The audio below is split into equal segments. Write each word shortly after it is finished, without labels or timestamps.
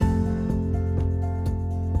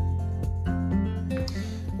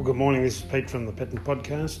Well, good morning. This is Pete from the Petten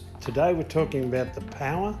Podcast. Today we're talking about the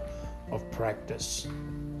power of practice.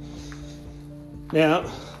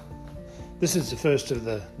 Now, this is the first of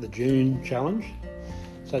the June challenge.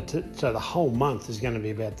 So the whole month is going to be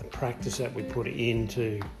about the practice that we put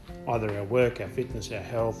into either our work, our fitness, our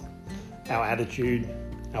health, our attitude,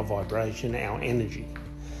 our vibration, our energy.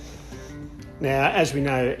 Now, as we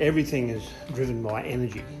know, everything is driven by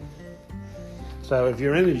energy. So if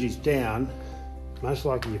your energy's down, most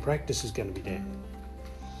likely your practice is going to be down.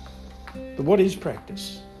 But what is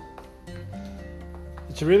practice?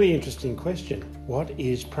 It's a really interesting question. What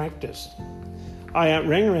is practice? I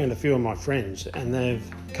rang around a few of my friends, and a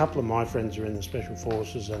couple of my friends are in the Special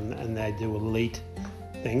Forces and they do elite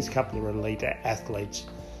things. A couple are elite athletes.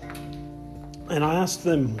 And I asked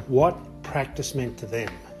them what practice meant to them.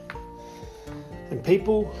 And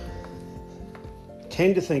people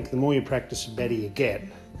tend to think the more you practice, the better you get.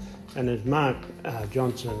 And as Mark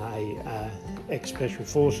Johnson, a ex-Special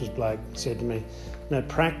Forces bloke, said to me, no,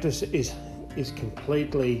 practice is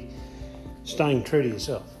completely staying true to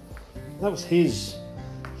yourself. That was his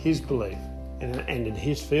belief. And in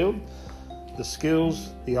his field, the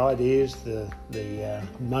skills, the ideas, the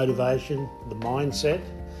motivation, the mindset,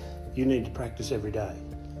 you need to practice every day.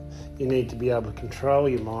 You need to be able to control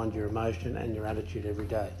your mind, your emotion, and your attitude every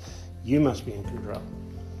day. You must be in control.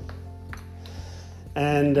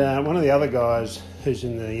 And one of the other guys who's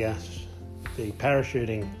in the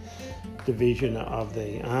parachuting division of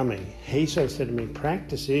the army, he sort of said to me,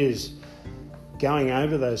 practice is going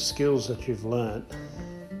over those skills that you've learnt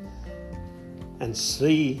and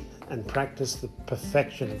see and practice the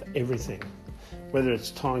perfection of everything, whether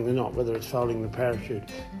it's tying the knot, whether it's folding the parachute,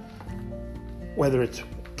 whether it's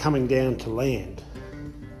coming down to land.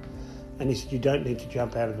 And he said, you don't need to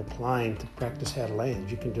jump out of a plane to practice how to land.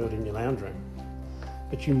 You can do it in your lounge room.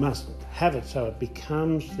 But you must have it so it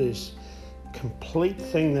becomes this complete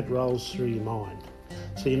thing that rolls through your mind.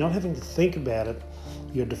 So you're not having to think about it.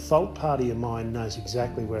 Your default part of your mind knows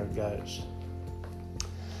exactly where it goes.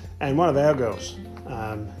 And one of our girls,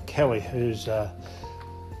 Kelly, who's an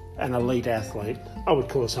elite athlete, I would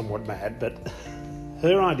call her somewhat mad, but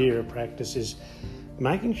her idea of practice is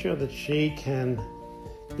making sure that she can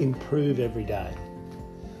improve every day.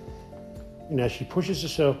 You know, she pushes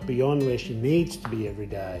herself beyond where she needs to be every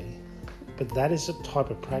day, but that is a type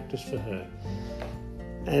of practice for her.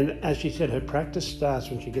 And as she said, her practice starts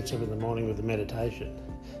when she gets up in the morning with a meditation.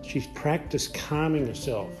 She's practiced calming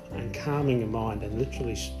herself and calming her mind and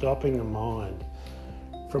literally stopping the mind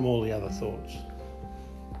from all the other thoughts.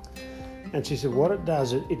 And she said what it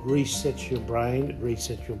does, it resets your brain, it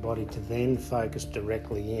resets your body to then focus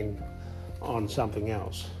directly in on something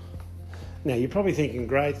else. Now, you're probably thinking,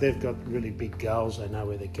 great, they've got really big goals, they know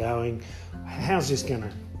where they're going. How's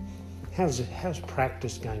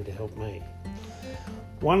practice going to help me?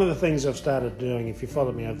 One of the things I've started doing, if you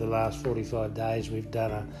followed me over the last 45 days, we've done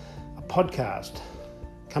a podcast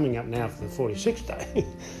coming up now for the 46th day.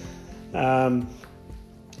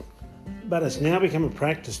 But it's now become a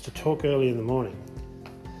practice to talk early in the morning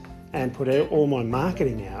and put all my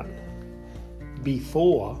marketing out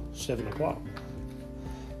before 7 o'clock.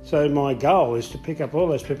 So my goal is to pick up all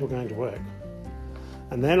those people going to work.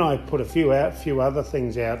 And then I put a few other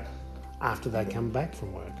things out after they come back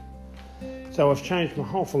from work. So I've changed my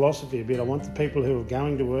whole philosophy a bit. I want the people who are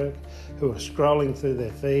going to work, who are scrolling through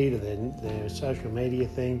their feed or their social media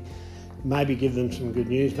thing, maybe give them some good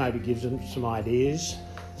news, maybe give them some ideas.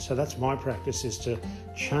 So that's my practice, is to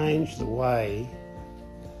change the way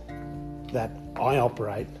that I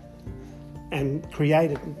operate and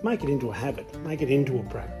create it, make it into a habit, make it into a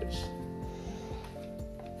practice.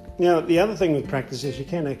 Now, the other thing with practice is you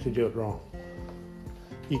can actually do it wrong.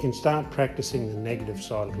 You can start practicing the negative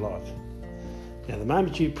side of life. Now, the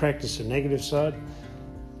moment you practice the negative side,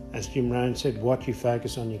 as Jim Rohn said, what you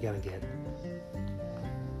focus on, you're going to get.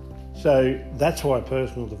 So that's why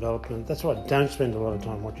personal development, that's why I don't spend a lot of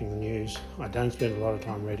time watching the news. I don't spend a lot of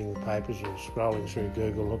time reading the papers or scrolling through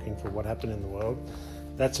Google looking for what happened in the world.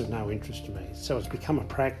 That's of no interest to me. So it's become a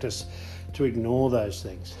practice to ignore those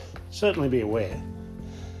things. Certainly be aware.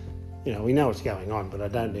 You know, we know what's going on, but I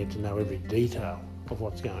don't need to know every detail of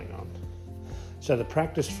what's going on. So the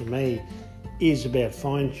practice for me is about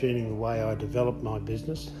fine-tuning the way I develop my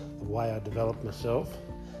business, the way I develop myself,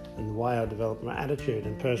 and the way I develop my attitude.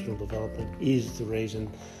 And personal development is the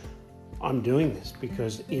reason I'm doing this,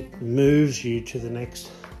 because it moves you to the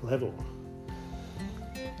next level.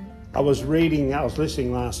 I was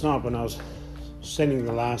listening last night when I was sending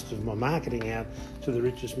the last of my marketing out to the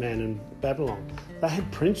richest man in Babylon. They had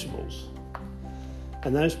principles,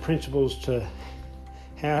 and those principles to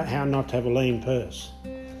how not to have a lean purse,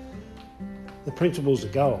 the principles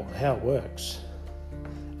of gold, how it works.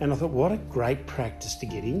 And I thought, what a great practice to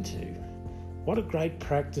get into. What a great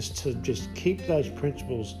practice to just keep those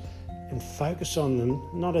principles and focus on them,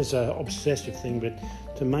 not as an obsessive thing, but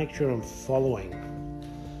to make sure I'm following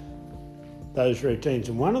those routines.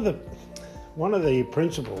 And one of the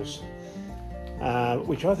principles,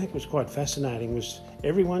 which I think was quite fascinating, was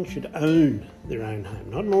everyone should own their own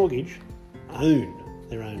home, not mortgage, own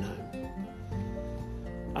their own home.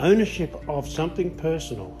 Ownership of something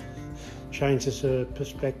personal changes the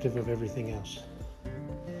perspective of everything else.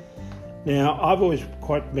 Now, I've always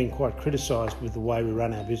been quite criticised with the way we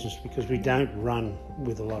run our business because we don't run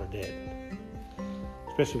with a lot of debt,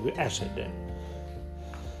 especially with asset debt.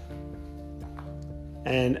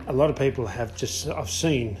 And a lot of people I've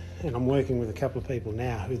seen, and I'm working with a couple of people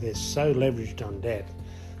now who they're so leveraged on debt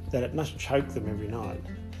that it must choke them every night.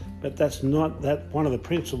 But that's not one of the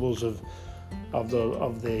principles of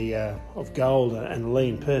gold and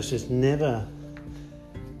lean purse is never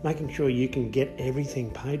making sure you can get everything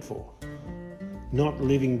paid for, not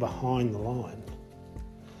living behind the line.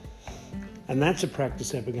 And that's a practice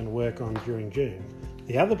that we're going to work on during June.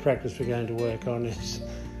 The other practice we're going to work on is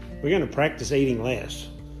we're going to practice eating less.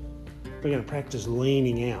 We're going to practice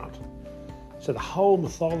leaning out. So the whole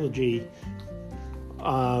mythology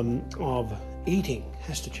of eating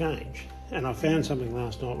has to change. And I found something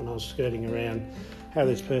last night when I was skirting around how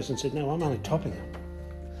this person said, no, I'm only topping up.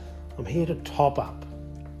 I'm here to top up.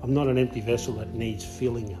 I'm not an empty vessel that needs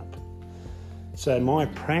filling up. So my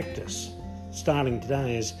practice starting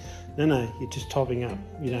today is, no, you're just topping up.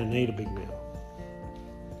 You don't need a big meal.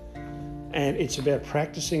 And it's about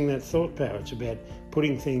practicing that thought power. It's about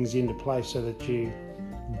putting things into place so that you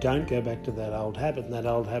don't go back to that old habit. And that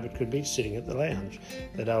old habit could be sitting at the lounge.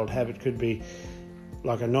 That old habit could be,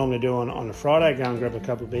 like I normally do on a Friday, go and grab a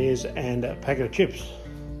couple of beers and a packet of chips.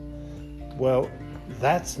 Well,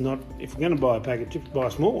 that's not, if you're going to buy a packet of chips, buy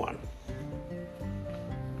a small one.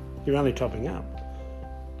 You're only topping up.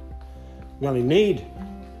 You only need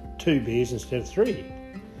 2 beers instead of 3.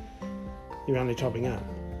 You're only topping up.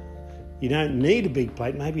 You don't need a big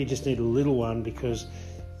plate, maybe you just need a little one because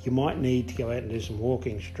you might need to go out and do some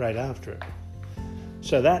walking straight after it.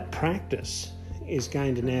 So that practice is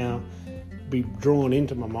going to now be drawn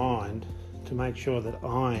into my mind to make sure that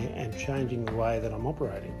I am changing the way that I'm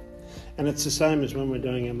operating. And it's the same as when we're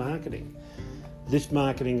doing our marketing. This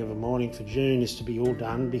marketing of a morning for June is to be all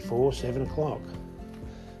done before 7 o'clock.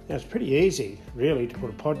 Now it's pretty easy really to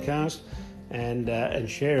put a podcast and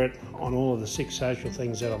share it on all of the 6 social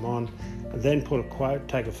things that I'm on, and then put a quote,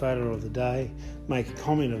 take a photo of the day, make a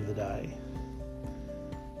comment of the day,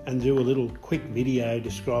 and do a little quick video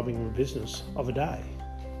describing the business of a day.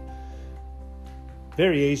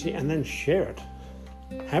 Very easy, and then share it.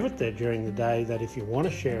 Have it there during the day that if you want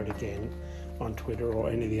to share it again on Twitter or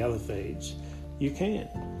any of the other feeds, you can.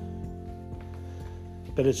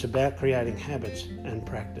 But it's about creating habits and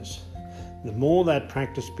practice. The more that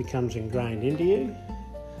practice becomes ingrained into you,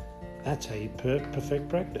 that's how you perfect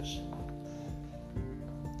practice.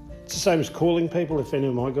 It's the same as calling people, if any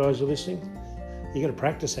of my guys are listening. You've got to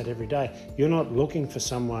practice that every day. You're not looking for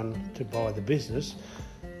someone to buy the business.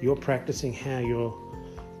 You're practicing how you're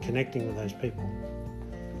connecting with those people.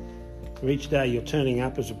 So each day you're turning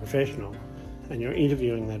up as a professional and you're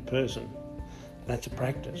interviewing that person. That's a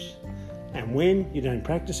practice. And when you don't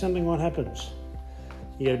practice something, what happens?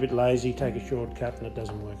 You get a bit lazy, take a shortcut, and it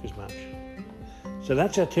doesn't work as much. So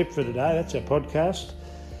that's our tip for today. That's our podcast.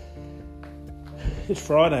 It's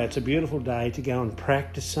Friday. It's a beautiful day to go and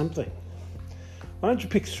practice something. Why don't you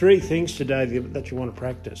pick 3 things today that you want to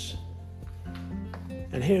practice?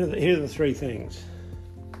 And here are the 3 things.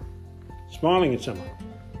 Smiling at someone.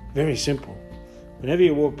 Very simple. Whenever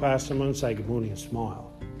you walk past someone, say good morning and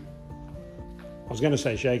smile. I was going to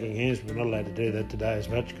say shaking hands, but we're not allowed to do that today as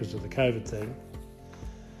much because of the COVID thing.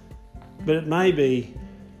 But it may be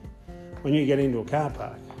when you get into a car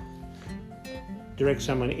park, direct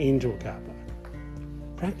someone into a car park.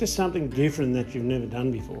 Practice something different that you've never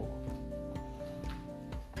done before.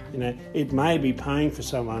 You know, it may be paying for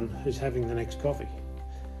someone who's having the next coffee.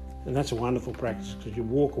 And that's a wonderful practice because you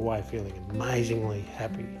walk away feeling amazingly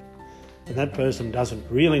happy. And that person doesn't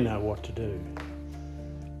really know what to do.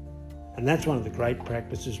 And that's one of the great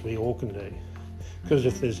practices we all can do. Because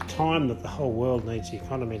if there's a time that the whole world needs the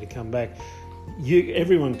economy to come back,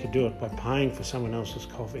 everyone could do it by paying for someone else's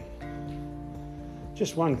coffee.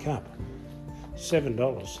 Just 1 cup,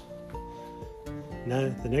 $7. No,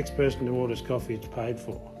 the next person who orders coffee, it's paid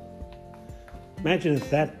for. Imagine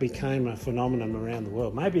if that became a phenomenon around the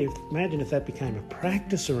world. Imagine if that became a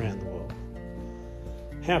practice around the world.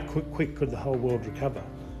 How quick could the whole world recover?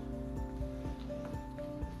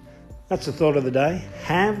 That's the thought of the day.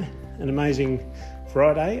 Have an amazing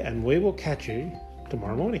Friday, and we will catch you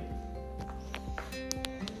tomorrow morning.